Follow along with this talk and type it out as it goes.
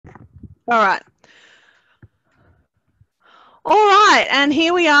All right. All right, and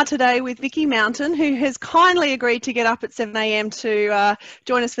here we are today with Vicky Mountain, who has kindly agreed to get up at 7 a.m. to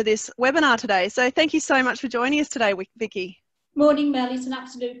join us for this webinar today. So thank you so much for joining us today, Vicky. Morning, Mel. It's an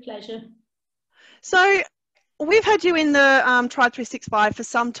absolute pleasure. So we've had you in the Tribe 365 for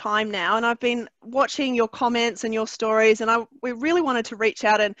some time now, and I've been watching your comments and your stories, and we really wanted to reach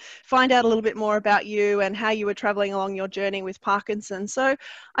out and find out a little bit more about you and how you were travelling along your journey with Parkinson's. So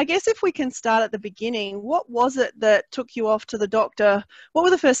I guess if we can start at the beginning, what was it that took you off to the doctor? What were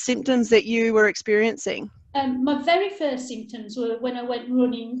the first symptoms that you were experiencing? My very first symptoms were when I went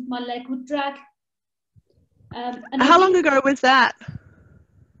running, my leg would drag. How long ago was that?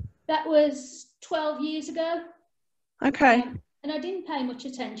 That was 12 years ago. Okay. And I didn't pay much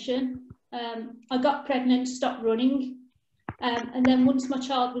attention. I got pregnant, stopped running. And then once my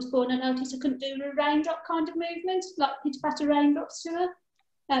child was born, I noticed I couldn't do a raindrop kind of movement, like pitter-patter raindrops to her.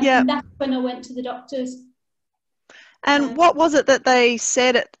 And that's when I went to the doctors. And what was it that they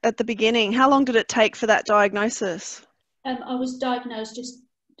said at the beginning? How long did it take for that diagnosis? I was diagnosed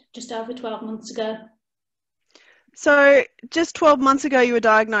just over 12 months ago. So just 12 months ago you were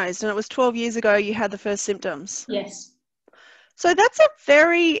diagnosed, and it was 12 years ago you had the first symptoms? Yes. So that's a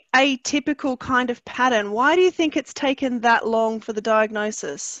very atypical kind of pattern. Why do you think it's taken that long for the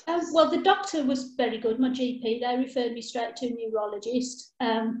diagnosis? Well, the doctor was very good, my GP. They referred me straight to a neurologist.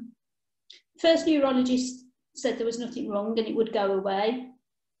 First neurologist said there was nothing wrong and it would go away.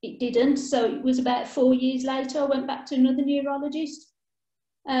 It didn't, so it was about 4 years later I went back to another neurologist.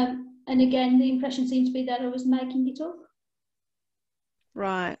 And again, the impression seemed to be that I was making it up.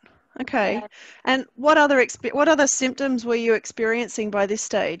 Right. Okay. And what other symptoms were you experiencing by this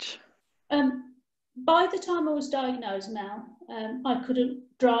stage? By the time I was diagnosed now, I couldn't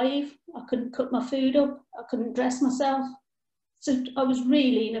drive, I couldn't cook my food up, I couldn't dress myself. So I was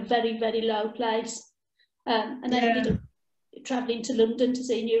really in a very, very low place. And I ended up travelling to London to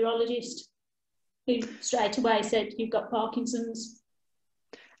see a neurologist who straight away said, "You've got Parkinson's."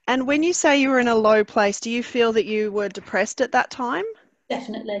 And when you say you were in a low place, do you feel that you were depressed at that time?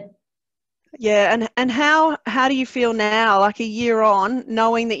 Definitely. Yeah, and how do you feel now, like a year on,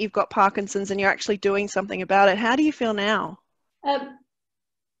 knowing that you've got Parkinson's and you're actually doing something about it? How do you feel now? I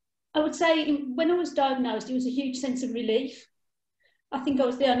would say when I was diagnosed, it was a huge sense of relief. I think I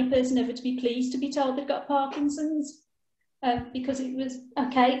was the only person ever to be pleased to be told they've got Parkinson's, because it was,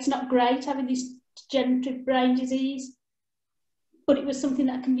 okay, it's not great having this degenerative brain disease, but it was something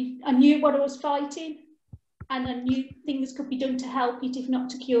that I knew what I was fighting, and I knew things could be done to help it, if not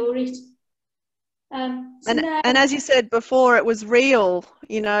to cure it. And as you said before, it was real.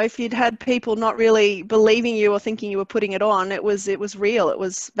 You know, if you'd had people not really believing you or thinking you were putting it on, it was real. It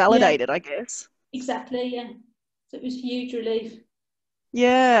was validated, I guess. Exactly, yeah. So it was huge relief.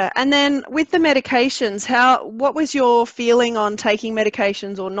 Yeah, and then with the medications, what was your feeling on taking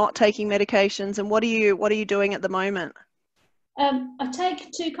medications or not taking medications, and what are you doing at the moment? I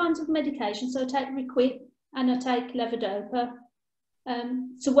take two kinds of medication. So I take Requip and I take levodopa.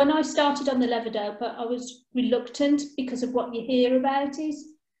 So when I started on the levodopa, I was reluctant because of what you hear about it,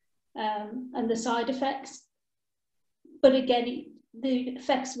 and the side effects. But again, the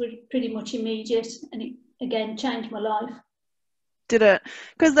effects were pretty much immediate, and it again changed my life. Did it?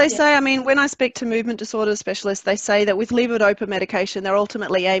 Because they say, I mean, when I speak to movement disorder specialists, they say that with levodopa medication, they're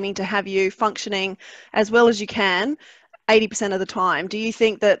ultimately aiming to have you functioning as well as you can 80% of the time. Do you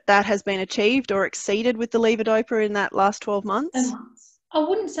think that that has been achieved or exceeded with the levodopa in that last 12 months? I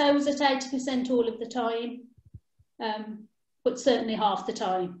wouldn't say I was at 80% all of the time, but certainly half the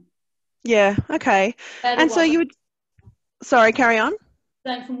time. Yeah, okay. And so you would, sorry, carry on.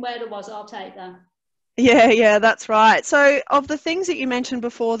 From where I was, I'll take that. Yeah, that's right. So of the things that you mentioned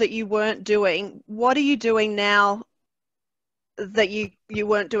before that you weren't doing, what are you doing now that you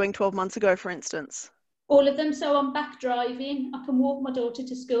weren't doing 12 months ago, for instance? All of them. So I'm back driving. I can walk my daughter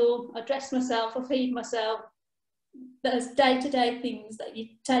to school. I dress myself. I feed myself. There's day-to-day things that you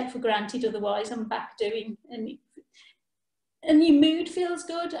take for granted otherwise I'm back doing. And your mood feels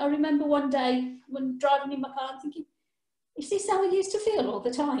good. I remember one day when driving in my car thinking, is this how I used to feel all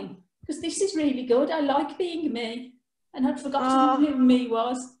the time? Because this is really good. I like being me. And I'd forgotten who me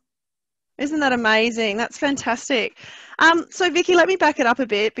was. Isn't that amazing? That's fantastic. So Vicky, let me back it up a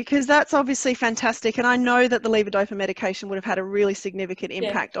bit, because that's obviously fantastic. And I know that the levodopa medication would have had a really significant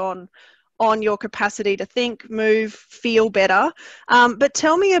impact on your capacity to think, move, feel better. But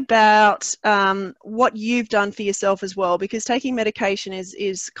tell me about what you've done for yourself as well, because taking medication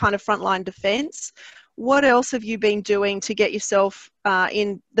is kind of frontline defense. What else have you been doing to get yourself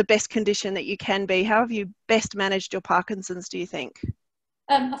in the best condition that you can be? How have you best managed your Parkinson's, do you think?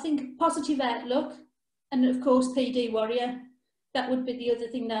 I think positive outlook, and of course PD Warrior. That would be the other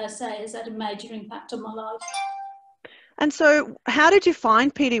thing that I say has had a major impact on my life. And so how did you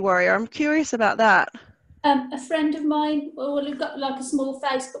find PD Warrior? I'm curious about that. A friend of mine, well, we've got like a small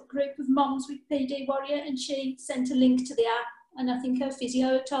Facebook group of moms with PD Warrior, and she sent a link to the app, and I think her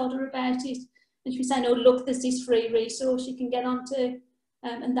physio told her about it, and she was saying, oh look, there's this free resource you can get onto,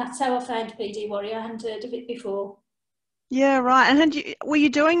 and that's how I found PD Warrior. I hadn't heard of it before. Yeah, right. And were you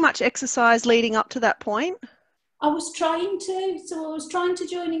doing much exercise leading up to that point? I was trying to, so I was trying to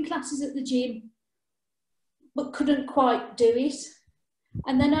join in classes at the gym, but couldn't quite do it.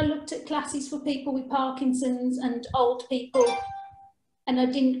 And then I looked at classes for people with Parkinson's and old people, and I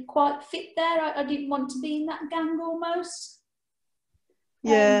didn't quite fit there. I didn't want to be in that gang almost.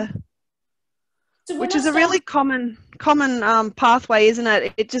 Yeah. Which is a really common pathway, isn't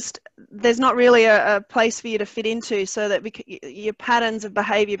it? It just, there's not really a place for you to fit into, so that your patterns of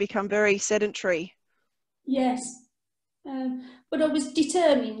behaviour become very sedentary. Yes. But I was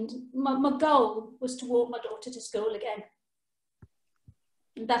determined. My goal was to walk my daughter to school again.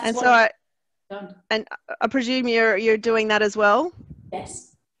 And that's and what so I've done. And I presume you're doing that as well?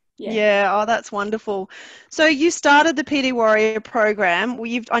 Yes. Yeah. Oh, that's wonderful. So you started the PD Warrior program.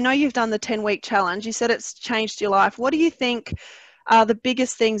 I know you've done the 10-week challenge. You said it's changed your life. What do you think are the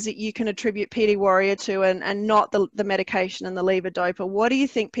biggest things that you can attribute PD Warrior to, and not the medication and the levodopa? What do you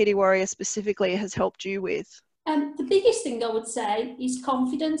think PD Warrior specifically has helped you with? The biggest thing I would say is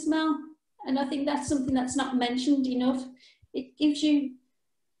confidence, Mel. And I think that's something that's not mentioned enough. It gives you,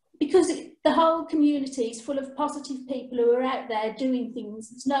 because the whole community is full of positive people who are out there doing things.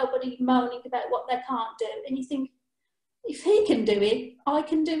 There's nobody moaning about what they can't do. And you think, if he can do it, I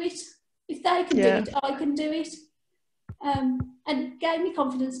can do it. If they can do it, I can do it. And it gave me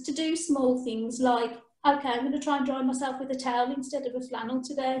confidence to do small things like, okay, I'm going to try and dry myself with a towel instead of a flannel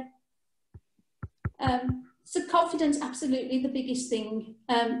today. So confidence, absolutely the biggest thing.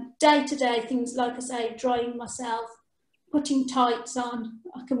 Day-to-day things, like I say, drying myself, putting tights on.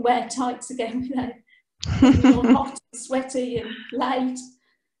 I can wear tights again without being all hot and sweaty and late.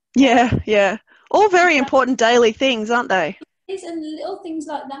 Yeah. All very important daily things, aren't they? And little things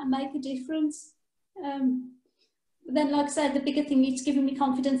like that make a difference. But then, like I said, the bigger thing is giving me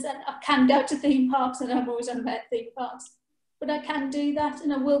confidence that I can go to theme parks, and I'm always on about theme parks. But I can do that,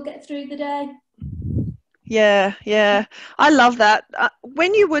 and I will get through the day. Yeah. I love that.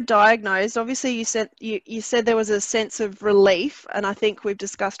 When you were diagnosed, obviously you said there was a sense of relief, and I think we've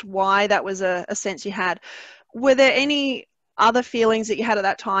discussed why that was a sense you had. Were there any other feelings that you had at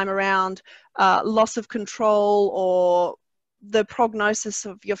that time around loss of control or the prognosis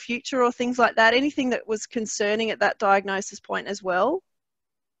of your future or things like that? Anything that was concerning at that diagnosis point as well?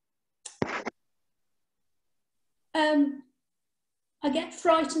 I get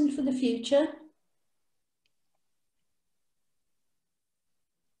frightened for the future.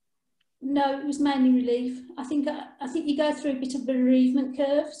 No, it was mainly relief. I think you go through a bit of bereavement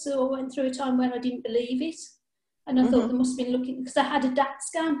curve. So I went through a time when I didn't believe it, and I thought they must have been looking, because I had a DAT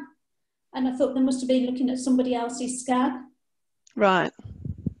scan, and I thought they must have been looking at somebody else's scan. Right.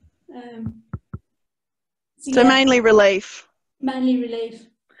 So mainly relief. Mainly relief.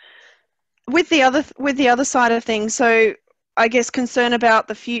 With the other side of things, so I guess concern about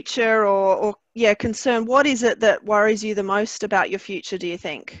the future, or concern. What is it that worries you the most about your future, do you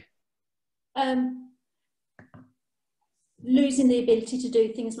think? Losing the ability to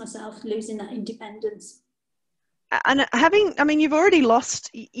do things myself, losing that independence. And you've already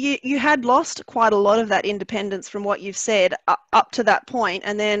you had lost quite a lot of that independence from what you've said up to that point,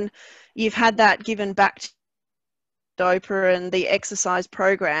 and then you've had that given back to DOPA and the exercise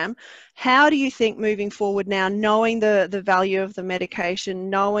program. How do you think moving forward now, knowing the value of the medication,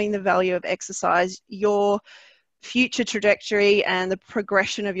 knowing the value of exercise, your future trajectory and the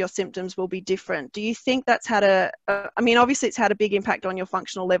progression of your symptoms will be different? Do you think that's had obviously it's had a big impact on your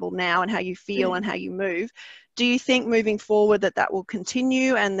functional level now and how you feel and how you move. Do you think moving forward that will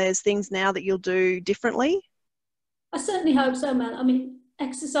continue, and there's things now that you'll do differently? I certainly hope so, man.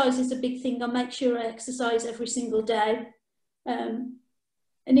 Exercise is a big thing. I make sure I exercise every single day. And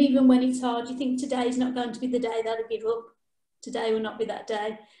even when it's hard, you think today is not going to be the day that I give up. Today will not be that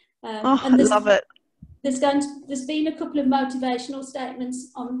day. I love it. There's been a couple of motivational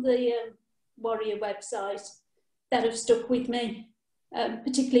statements on the Warrior website that have stuck with me.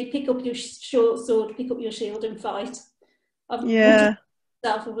 Particularly, pick up your short sword, pick up your shield and fight. I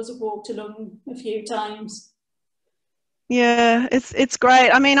was walked along a few times. Yeah, it's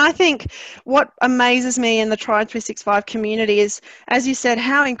great. I think what amazes me in the Tribe 365 community is, as you said,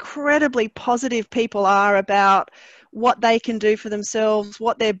 how incredibly positive people are about what they can do for themselves,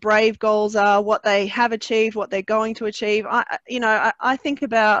 what their brave goals are, what they have achieved, what they're going to achieve. I think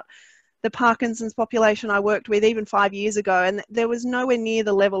about the Parkinson's population I worked with even 5 years ago, and there was nowhere near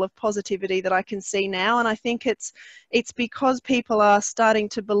the level of positivity that I can see now. And I think it's because people are starting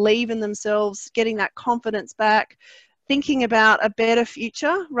to believe in themselves, getting that confidence back, thinking about a better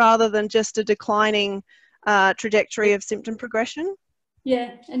future rather than just a declining trajectory of symptom progression.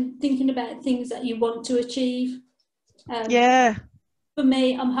 Yeah, and thinking about things that you want to achieve. Yeah. For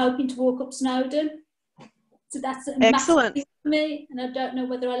me, I'm hoping to walk up Snowdon. So that's a excellent massive thing for me, and I don't know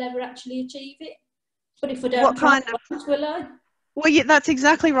whether I'll ever actually achieve it. But if I don't try, will I? Well, yeah, that's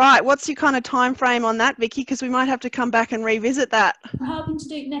exactly right. What's your kind of time frame on that, Vicky? Because we might have to come back and revisit that. I'm hoping to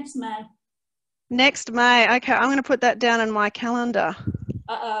do it next May. Next May. Okay, I'm going to put that down in my calendar.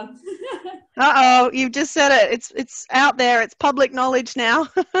 Uh-oh. Uh-oh, you've just said it. It's out there. It's public knowledge now.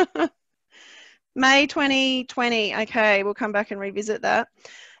 May 2020. Okay, we'll come back and revisit that.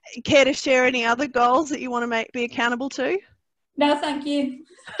 Care to share any other goals that you want to be accountable to? No, thank you.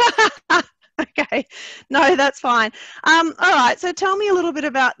 Okay, no, that's fine. All right, so tell me a little bit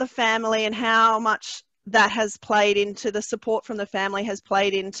about the family and how much that has played into, the support from the family has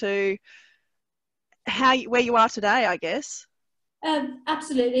played into where you are today, I guess.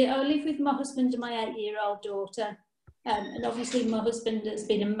 Absolutely. I live with my husband and my 8-year-old daughter. And obviously my husband has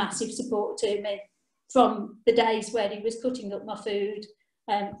been a massive support to me from the days where he was cutting up my food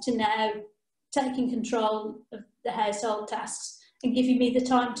to now taking control of the household tasks and giving me the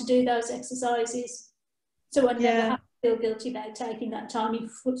time to do those exercises. So I never have to feel guilty about taking that time.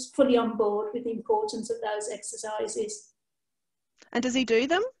 He's fully on board with the importance of those exercises. And does he do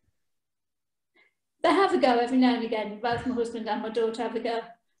them? They have a go every now and again. Both my husband and my daughter have a go.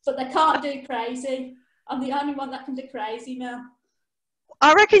 But they can't do crazy. I'm the only one that can do crazy now.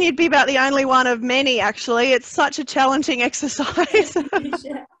 I reckon you'd be about the only one of many, actually. It's such a challenging exercise.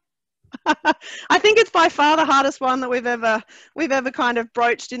 Yeah. I think it's by far the hardest one that we've ever kind of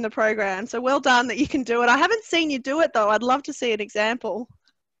broached in the program. So well done that you can do it. I haven't seen you do it though. I'd love to see an example.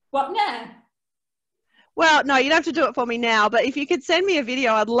 What now? Well, no, you don't have to do it for me now, but if you could send me a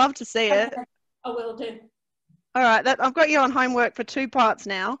video, I'd love to see it. I will do. All right, I've got you on homework for 2 parts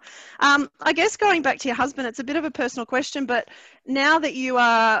now. I guess going back to your husband, it's a bit of a personal question, but now that you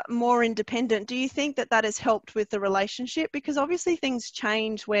are more independent, do you think that that has helped with the relationship? Because obviously things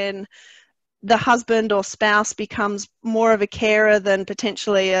change when the husband or spouse becomes more of a carer than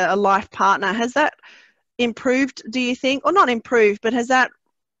potentially a life partner. Has that improved, do you think? Or not improved, but has that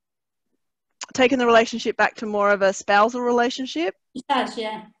taken the relationship back to more of a spousal relationship? It has,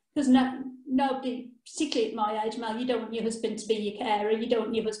 yeah. Because nobody, particularly at my age, Mel, you don't want your husband to be your carer. You don't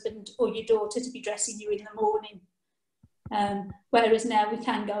want your husband or your daughter to be dressing you in the morning. Whereas now we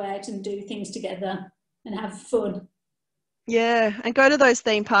can go out and do things together and have fun. Yeah, and go to those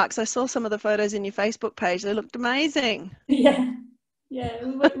theme parks. I saw some of the photos in your Facebook page. They looked amazing. Yeah.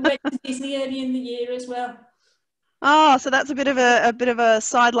 We went to Disney early in the year as well. Oh, so that's a bit of a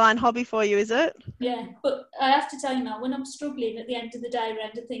sideline hobby for you, is it? Yeah, but I have to tell you now, when I'm struggling at the end of the day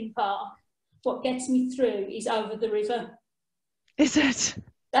around a theme park, what gets me through is over the river. Is it?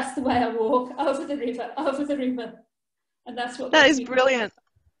 That's the way I walk, over the river. And that's what... That is brilliant.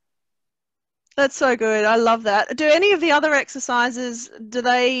 That's so good. I love that. Do any of the other exercises, do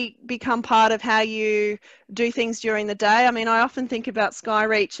they become part of how you do things during the day? I mean, I often think about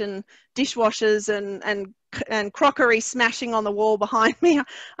Skyreach and dishwashers and crockery smashing on the wall behind me.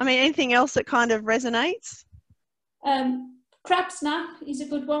 I mean, anything else that kind of resonates? Crab snap is a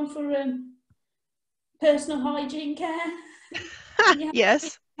good one for personal hygiene care.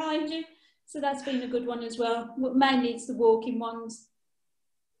 Yes. Hygiene. So that's been a good one as well. Mainly it's the walking ones.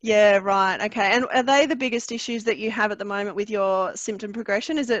 Yeah, right. Okay. And are they the biggest issues that you have at the moment with your symptom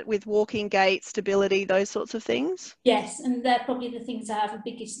progression? Is it with walking, gait, stability, those sorts of things? Yes, and they're probably the things that have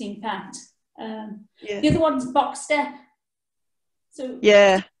the biggest impact. The other one's box step. So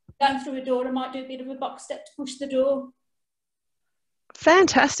going through a door, I might do a bit of a box step to push the door.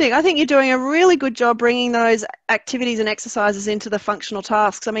 Fantastic. I think you're doing a really good job bringing those activities and exercises into the functional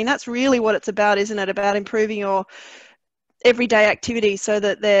tasks. I mean, that's really what it's about, isn't it? About improving your everyday activities so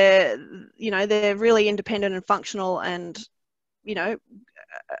that they're really independent and functional and,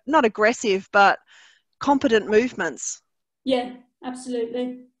 not aggressive, but competent movements. Yeah,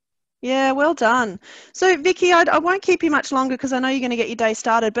 absolutely. Yeah, well done. So, Vicky, I won't keep you much longer because I know you're going to get your day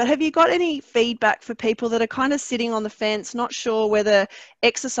started, but have you got any feedback for people that are kind of sitting on the fence, not sure whether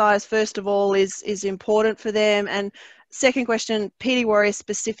exercise, first of all, is important for them? And second question, PD Warrior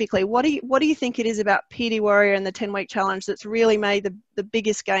specifically, what do you think it is about PD Warrior and the 10-week challenge that's really made the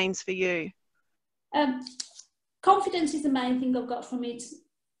biggest gains for you? confidence is the main thing I've got from it.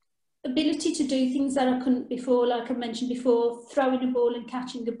 Ability to do things that I couldn't before, like I mentioned before, throwing a ball and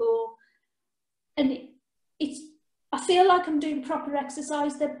catching a ball. And I feel like I'm doing proper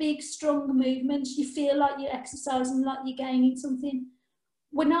exercise. They're big, strong movements. You feel like you're exercising, like you're gaining something.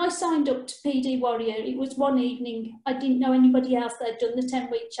 When I signed up to PD Warrior, it was one evening. I didn't know anybody else that had done the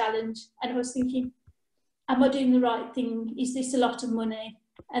 10-week challenge. And I was thinking, am I doing the right thing? Is this a lot of money?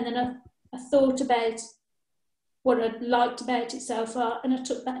 And then I thought about what I'd liked about it so far, and I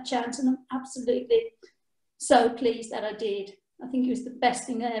took that chance, and I'm absolutely so pleased that I did. I think it was the best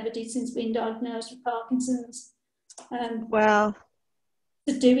thing I ever did since being diagnosed with Parkinson's. Wow.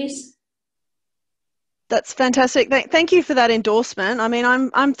 To do it. That's fantastic. Thank you for that endorsement. I mean,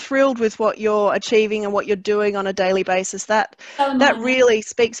 I'm thrilled with what you're achieving and what you're doing on a daily basis. That really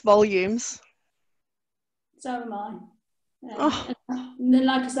speaks volumes. So am I. And then,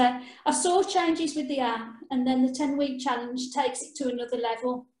 like I say, I saw changes with the app, and then the 10-week challenge takes it to another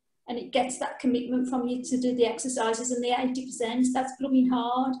level, and it gets that commitment from you to do the exercises, and the 80%, that's blooming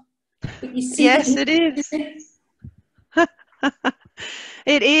hard. But you see, yes, it is.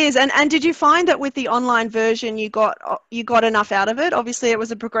 It is. And did you find that with the online version you got enough out of it? Obviously, it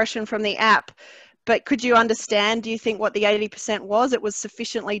was a progression from the app, but could you understand, do you think, what the 80% was? It was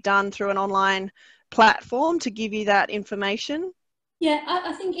sufficiently done through an online platform to give you that information? Yeah,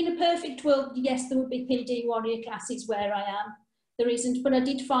 I think in a perfect world, yes, there would be PD Warrior classes where I am. There isn't, but I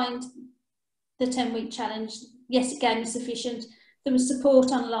did find the 10-week challenge, yes, it gave me sufficient. There was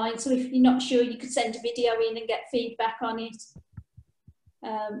support online, so if you're not sure, you could send a video in and get feedback on it.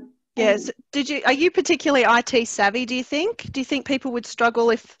 Yes. Are you particularly IT savvy, do you think? Do you think people would struggle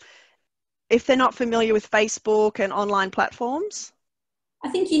if they're not familiar with Facebook and online platforms? I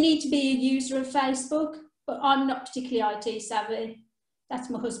think you need to be a user of Facebook, but I'm not particularly IT savvy.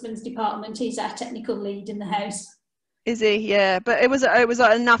 That's my husband's department. He's our technical lead in the house. Is he? Yeah, but it was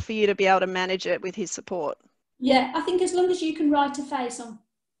enough for you to be able to manage it with his support. Yeah, I think as long as you can write a post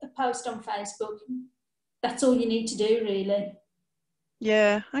on Facebook, that's all you need to do, really.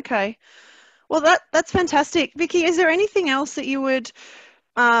 Yeah. Okay. Well, that's fantastic, Vicky. Is there anything else that you would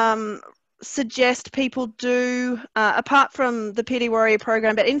suggest people do apart from the PD Warrior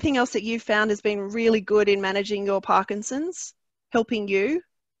program? But anything else that you've found has been really good in managing your Parkinson's, helping you?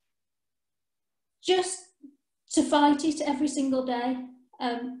 Just to fight it every single day.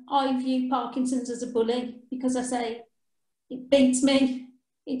 I view Parkinson's as a bully, because I say it beats me,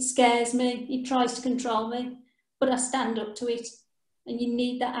 it scares me, it tries to control me, but I stand up to it. And you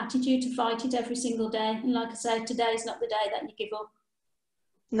need that attitude to fight it every single day. And like I say, today's not the day that you give up.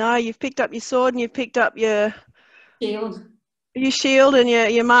 No, you've picked up your sword and you've picked up your shield. Your shield, and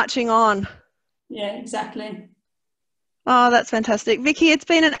you're marching on. Yeah, exactly. Oh, that's fantastic. Vicky, it's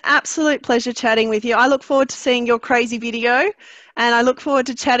been an absolute pleasure chatting with you. I look forward to seeing your crazy video, and I look forward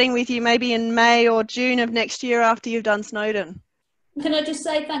to chatting with you maybe in May or June of next year after you've done Snowdon. Can I just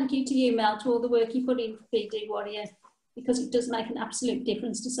say thank you to you, Mel, to all the work you put in for PD Warrior, because it does make an absolute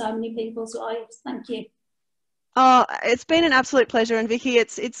difference to so many people's lives. Thank you. Oh, it's been an absolute pleasure. And Vicky,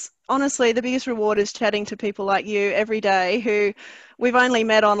 it's honestly the biggest reward is chatting to people like you every day who we've only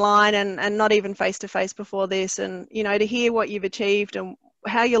met online and not even face to face before this. And, you know, to hear what you've achieved and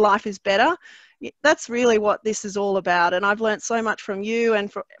how your life is better, that's really what this is all about. And I've learned so much from you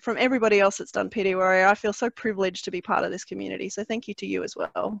and from everybody else that's done PD Warrior. I feel so privileged to be part of this community. So thank you to you as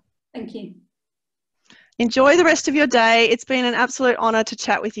well. Thank you. Enjoy the rest of your day. It's been an absolute honour to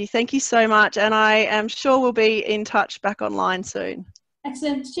chat with you. Thank you so much. And I am sure we'll be in touch back online soon.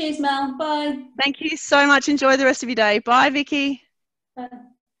 Excellent. Cheers, Mel. Bye. Thank you so much. Enjoy the rest of your day. Bye, Vicky. Bye.